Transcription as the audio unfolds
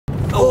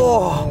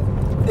Oh,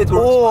 it works.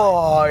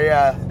 Oh,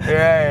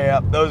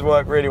 yeah, those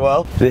work really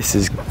well. This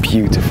is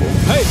beautiful.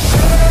 Hey!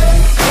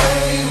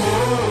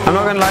 I'm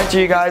not gonna lie to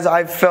you guys,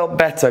 I felt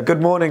better.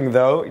 Good morning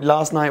though.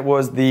 Last night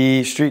was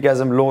the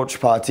StreetGasm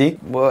launch party.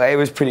 Well, it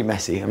was pretty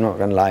messy, I'm not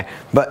gonna lie.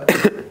 But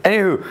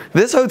anywho,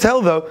 this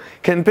hotel though,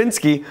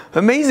 Kempinski,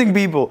 amazing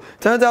people.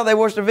 Turns out they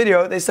watched a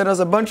video, they sent us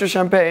a bunch of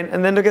champagne,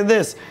 and then look at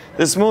this.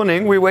 This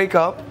morning we wake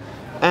up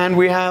and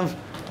we have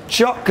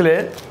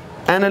chocolate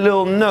and a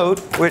little note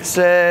which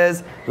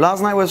says,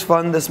 last night was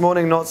fun, this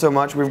morning not so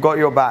much, we've got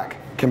your back,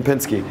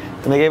 Kempinski.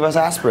 And they gave us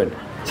aspirin.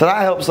 So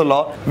that helps a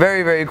lot.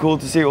 Very, very cool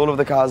to see all of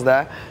the cars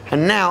there.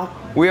 And now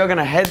we are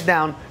gonna head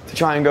down to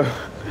try and go.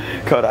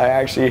 God,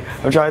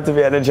 I'm trying to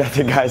be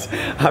energetic, guys.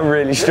 I'm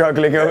really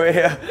struggling over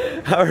here.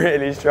 I'm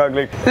really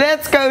struggling.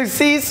 Let's go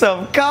see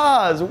some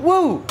cars,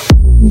 woo!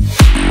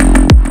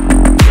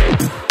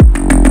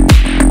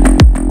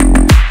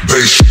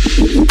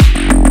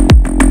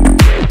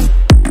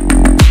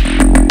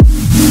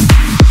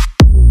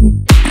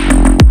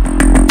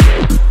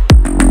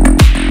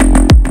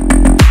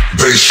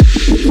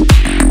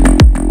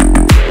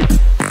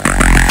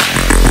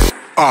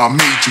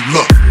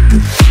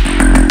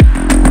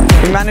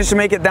 We managed to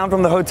make it down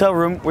from the hotel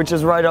room, which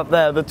is right up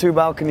there, the two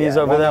balconies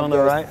over there on the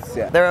right.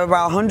 Yeah. There are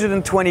about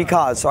 120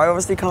 cars, so I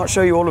obviously can't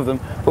show you all of them,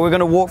 but we're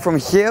going to walk from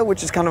here,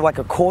 which is kind of like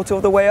a quarter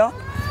of the way up,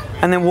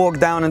 and then walk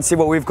down and see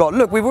what we've got.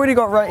 Look, we've already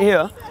got right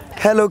here,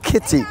 Hello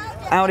Kitty,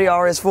 Audi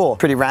RS4.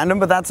 Pretty random,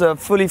 but that's a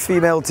fully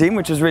female team,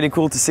 which is really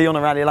cool to see on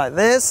a rally like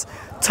this.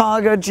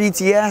 Targa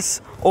GTS,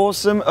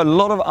 awesome. A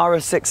lot of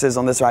RS6s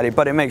on this rally,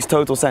 but it makes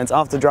total sense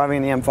after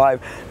driving in the M5,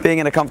 being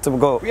in a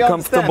comfortable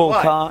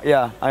car.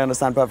 Yeah, I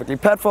understand perfectly.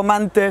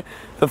 Performante,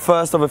 the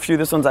first of a few.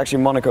 This one's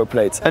actually Monaco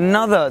plates.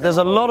 There's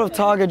a lot of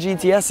Targa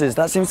GTSs.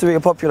 That seems to be a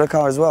popular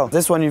car as well.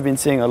 This one you've been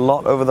seeing a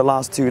lot over the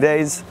last 2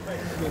 days.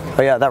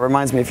 Oh yeah, that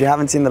reminds me, if you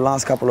haven't seen the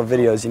last couple of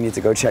videos, you need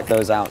to go check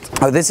those out.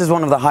 Oh, this is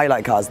one of the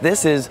highlight cars.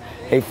 This is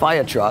a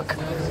fire truck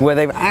where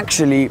they've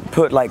actually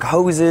put like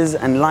hoses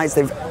and lights.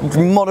 They've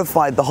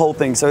modified the whole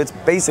thing, so it's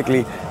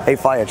basically a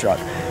fire truck.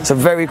 So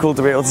very cool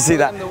to be able to see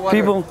that.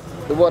 People.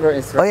 The water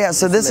is. Oh yeah,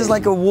 so this is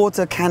like a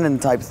water cannon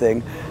type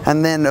thing,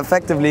 and then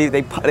effectively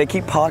they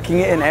keep parking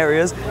it in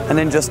areas and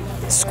then just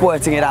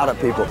squirting it out at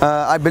people.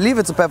 I believe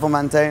it's a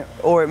Performante,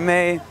 or it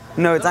may.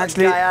 No, it's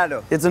actually,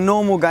 it's a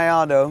normal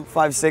Gallardo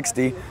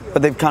 560,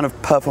 but they've kind of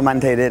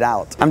performanted it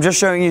out. I'm just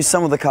showing you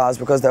some of the cars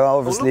because there are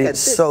obviously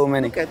so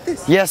many. Look at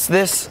this. Yes,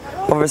 this,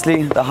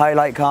 obviously the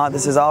highlight car.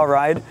 This is our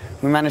ride.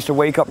 We managed to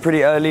wake up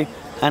pretty early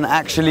and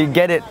actually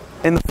get it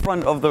in the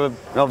front of the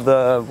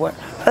what?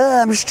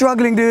 I'm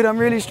struggling, dude. I'm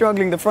really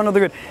struggling. The front of the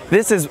grid.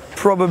 This is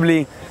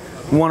probably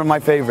one of my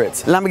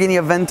favorites. Lamborghini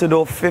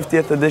Aventador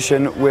 50th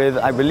edition with,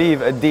 I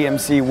believe, a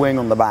DMC wing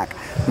on the back.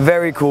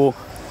 Very cool.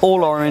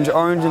 All orange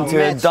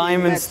interior,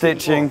 diamond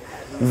stitching,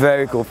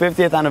 very cool.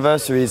 50th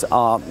anniversaries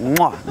are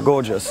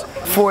gorgeous.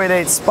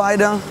 488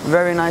 Spider,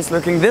 very nice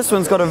looking. This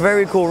one's got a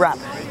very cool wrap.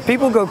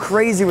 People go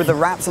crazy with the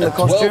wraps and the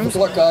costumes.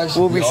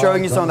 We'll be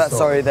showing you some of that.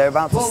 Sorry, they're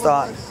about to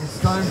start.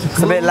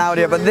 It's a bit loud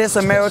here, but this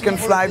American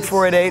flag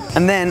 488.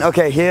 And then,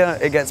 okay, here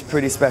it gets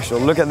pretty special.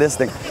 Look at this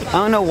thing. I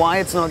don't know why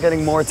it's not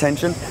getting more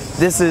attention.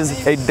 This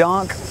is a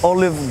dark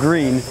olive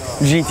green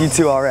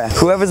GT2 RS.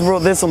 Whoever's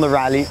brought this on the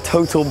rally,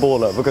 total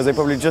baller, because they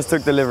probably just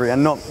took delivery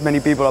and not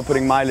many people are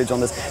putting mileage on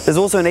this. There's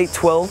also an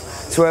 812,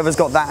 so whoever's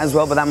got that as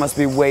well, but that must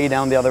be way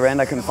down the other end.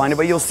 I couldn't find it,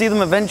 but you'll see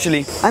them eventually.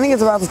 I think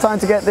it's about the time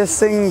to get this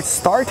thing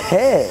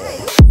started.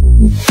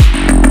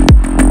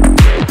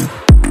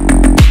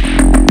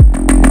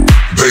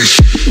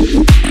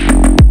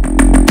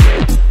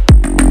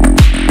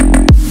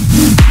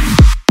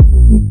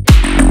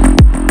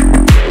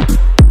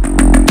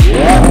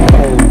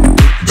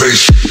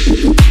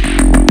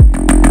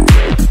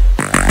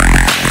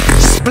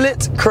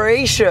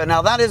 Croatia.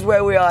 Now that is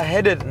where we are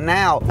headed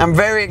now. I'm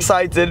very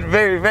excited,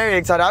 very, very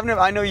excited.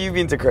 I know you've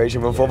been to Croatia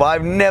before, but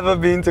I've never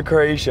been to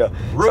Croatia.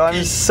 So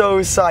I'm so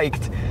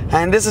psyched.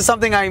 And this is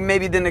something I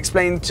maybe didn't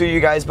explain to you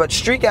guys, but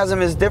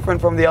StreetGasm is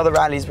different from the other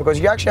rallies because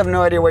you actually have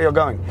no idea where you're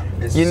going.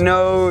 You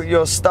know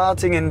you're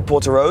starting in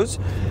Portoroz,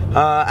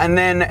 and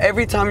then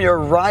every time you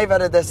arrive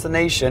at a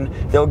destination,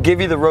 they'll give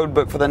you the road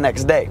book for the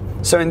next day.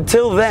 So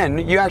until then,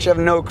 you actually have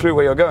no clue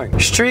where you're going.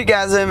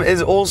 StreetGasm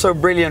is also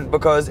brilliant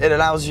because it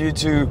allows you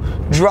to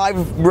drive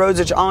roads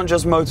which aren't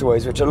just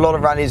motorways, which a lot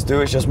of rallies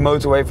do. It's just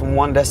motorway from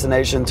one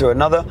destination to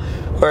another.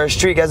 Whereas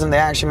StreetGasm, they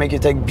actually make you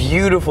take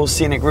beautiful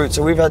scenic routes.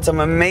 So we've had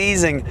some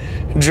amazing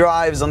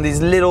drives on these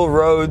little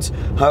roads,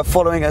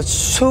 following a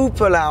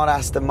super loud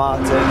Aston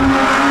Martin.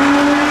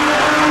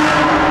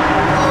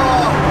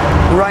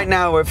 Right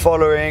now we're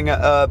following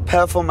a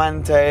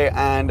Performante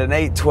and an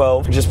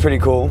 812, which is pretty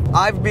cool.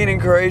 I've been in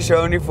Croatia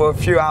only for a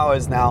few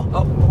hours now.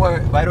 Oh,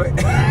 by the way.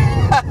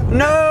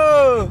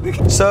 No!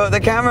 So the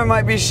camera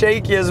might be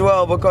shaky as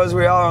well because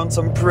we are on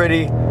some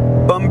pretty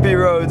bumpy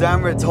roads.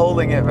 Amrit's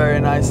holding it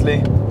very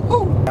nicely.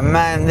 Ooh. And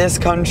man, this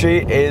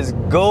country is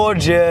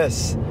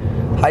gorgeous.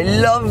 I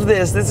love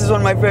this. This is one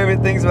of my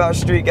favorite things about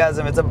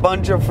StreetGasm. It's a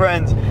bunch of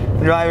friends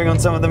driving on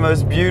some of the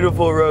most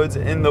beautiful roads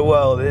in the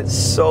world. It's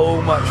so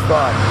much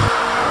fun.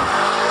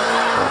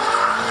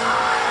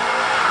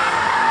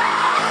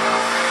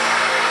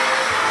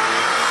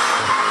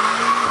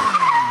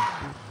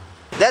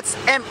 That's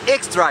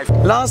MX drive.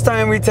 Last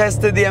time we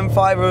tested the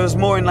M5, it was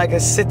more in like a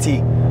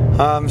city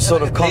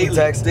sort of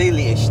context.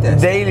 Daily-ish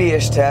test.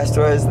 Daily-ish test,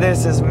 whereas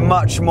this is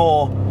much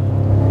more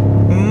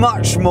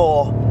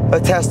a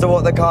test of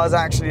what the car's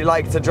actually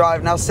like to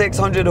drive. Now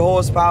 600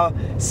 horsepower,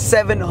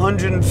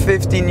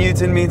 750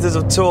 Newton meters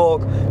of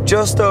torque,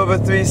 just over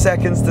 3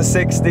 seconds to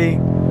 60.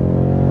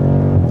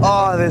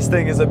 Oh, this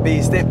thing is a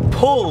beast. It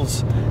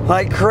pulls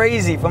like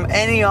crazy from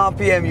any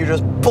RPM. You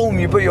just boom,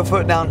 you put your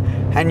foot down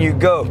and you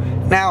go.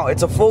 Now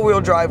it's a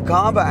 4-wheel drive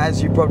car, but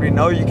as you probably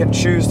know, you can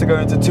choose to go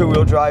into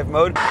 2-wheel drive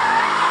mode.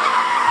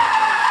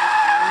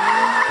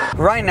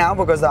 Right now,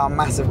 because there are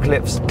massive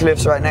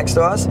cliffs right next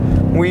to us,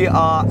 we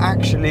are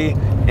actually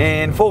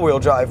in 4-wheel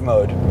drive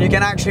mode. You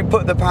can actually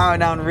put the power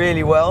down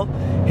really well.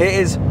 It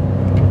is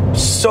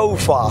so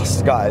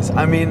fast, guys.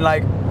 I mean,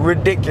 like,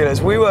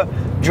 ridiculous. We were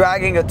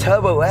dragging a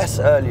Turbo S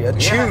earlier,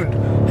 tuned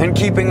and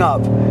keeping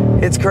up.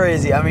 It's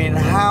crazy. I mean,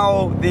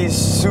 how these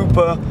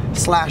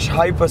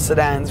super/hyper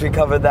sedans, we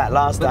covered that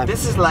last time.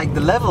 This is like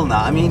the level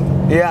now. I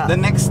mean, yeah. The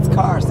next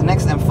cars, the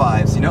next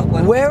M5s, you know?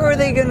 Where are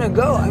they gonna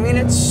go? I mean,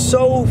 it's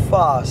so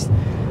fast.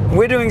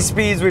 We're doing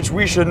speeds which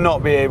we should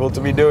not be able to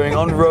be doing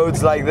on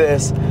roads like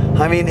this.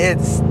 I mean,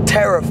 it's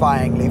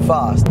terrifyingly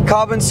fast.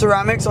 Carbon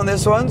ceramics on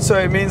this one, so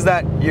it means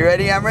that, you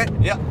ready, Amrit?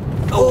 Yeah.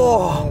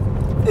 Oh,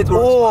 it works.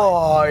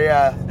 Oh,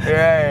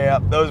 yeah.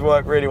 Those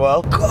work really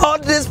well.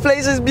 God, this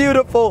place is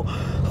beautiful.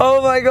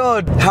 Oh my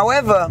God.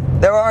 However,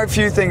 there are a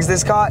few things.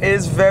 This car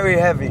is very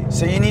heavy,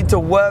 so you need to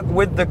work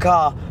with the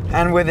car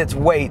and with its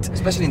weight.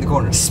 Especially in the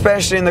corners.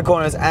 Especially in the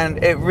corners,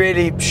 and it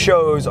really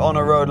shows on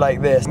a road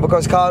like this.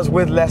 Because cars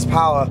with less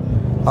power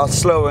are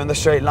slower in the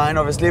straight line,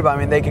 obviously, but I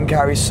mean, they can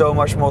carry so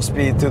much more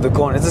speed through the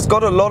corners. It's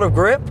got a lot of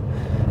grip,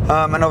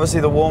 and obviously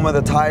the warmer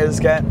the tires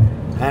get,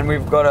 and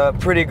we've got a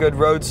pretty good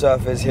road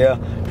surface here,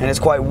 and it's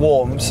quite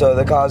warm, so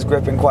the car's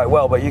gripping quite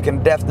well, but you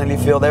can definitely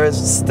feel there is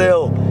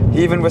still,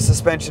 even with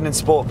suspension in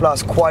Sport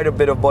Plus, quite a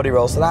bit of body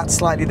roll, so that's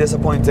slightly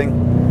disappointing.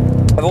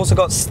 I've also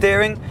got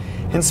steering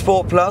in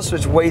Sport Plus,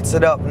 which weights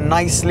it up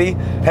nicely.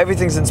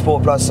 Everything's in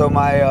Sport Plus, so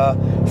my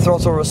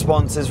throttle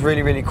response is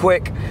really, really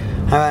quick,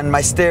 and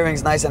my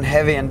steering's nice and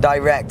heavy and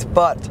direct,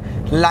 but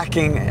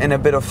lacking in a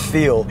bit of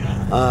feel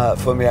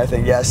for me, I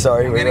think. Yeah,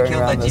 sorry, we're going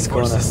around this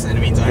corner. In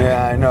the meantime.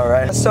 Yeah, I know,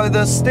 right? So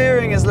the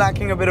steering is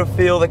lacking a bit of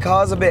feel. The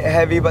car's a bit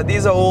heavy, but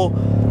these are all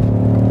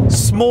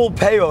small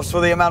payoffs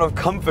for the amount of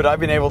comfort I've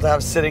been able to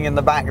have sitting in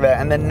the back there.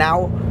 And then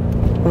now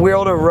we're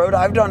on a road.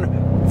 I've done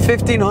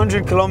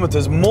 1,500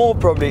 kilometers, more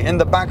probably, in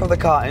the back of the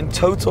car in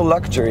total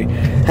luxury.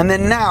 And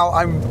then now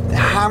I'm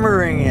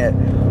hammering it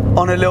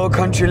on a little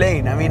country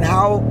lane. I mean,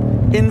 how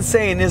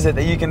insane is it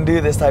that you can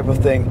do this type of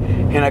thing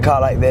in a car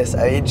like this?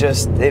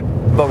 It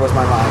boggles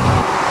my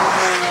mind.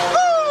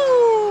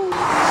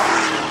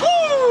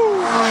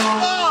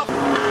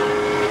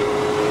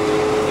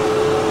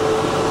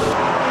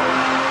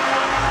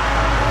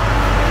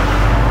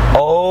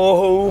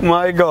 Oh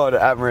my God,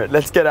 Amrit,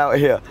 let's get out of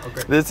here.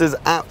 Okay. This is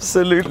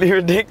absolutely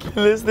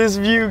ridiculous, this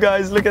view,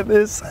 guys, look at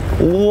this.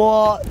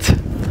 What?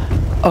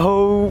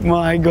 Oh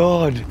my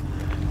God,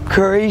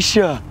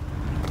 Croatia.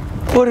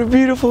 What a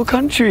beautiful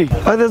country.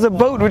 Oh, there's a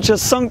boat which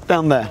has sunk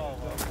down there.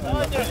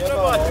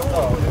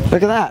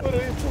 Look at that.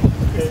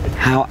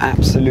 How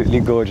absolutely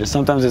gorgeous.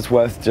 Sometimes it's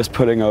worth just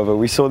pulling over.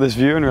 We saw this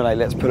view and we're like,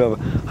 let's pull over.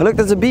 Oh, look,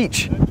 there's a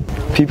beach.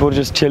 People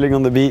just chilling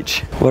on the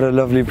beach. What a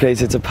lovely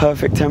place. It's a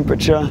perfect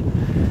temperature.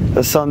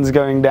 The sun's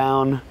going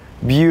down.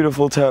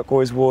 Beautiful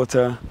turquoise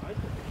water.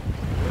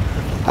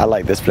 I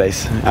like this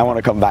place. I want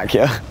to come back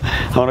here.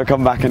 I want to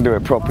come back and do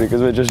it properly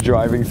because we're just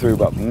driving through,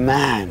 but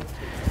man,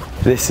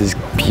 this is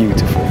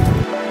beautiful.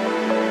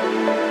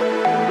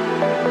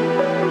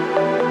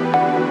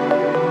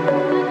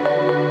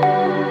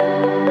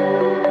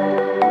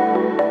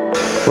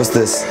 What's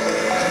this?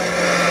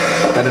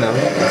 I don't know.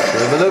 Let's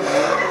have a look.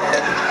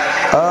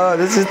 Oh,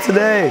 this is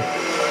today.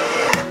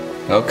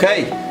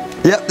 Okay.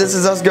 Yep, this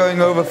is us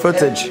going over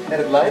footage.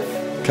 Edit live.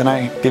 Can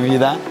I give you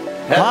that?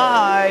 Yeah.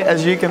 Hi!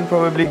 As you can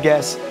probably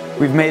guess,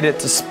 we've made it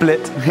to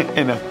Split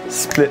in a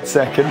split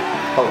second.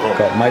 Oh,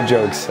 God, my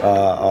jokes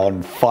are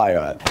on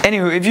fire.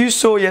 Anywho, if you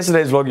saw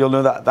yesterday's vlog, you'll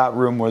know that that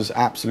room was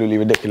absolutely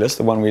ridiculous.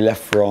 The one we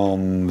left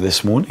from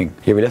this morning.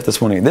 Yeah, we left this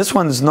morning. This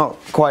one's not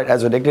quite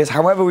as ridiculous.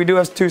 However, we do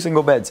have 2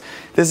 single beds.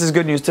 This is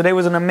good news. Today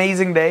was an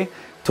amazing day.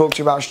 Talked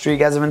to you about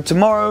StreetGasm, and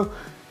tomorrow,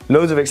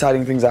 loads of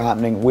exciting things are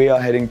happening. We are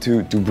heading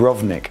to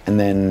Dubrovnik, and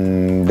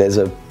then there's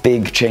a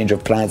big change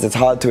of plans. It's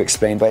hard to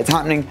explain, but it's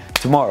happening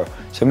tomorrow.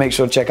 So make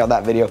sure to check out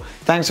that video.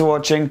 Thanks for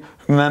watching.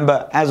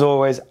 Remember, as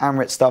always,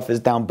 Amrit stuff is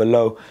down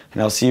below,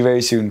 and I'll see you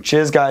very soon.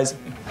 Cheers, guys.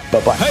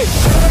 Bye-bye. Hey.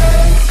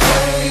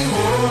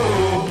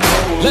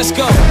 Let's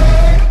go.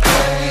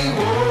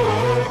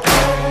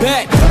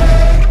 Bet.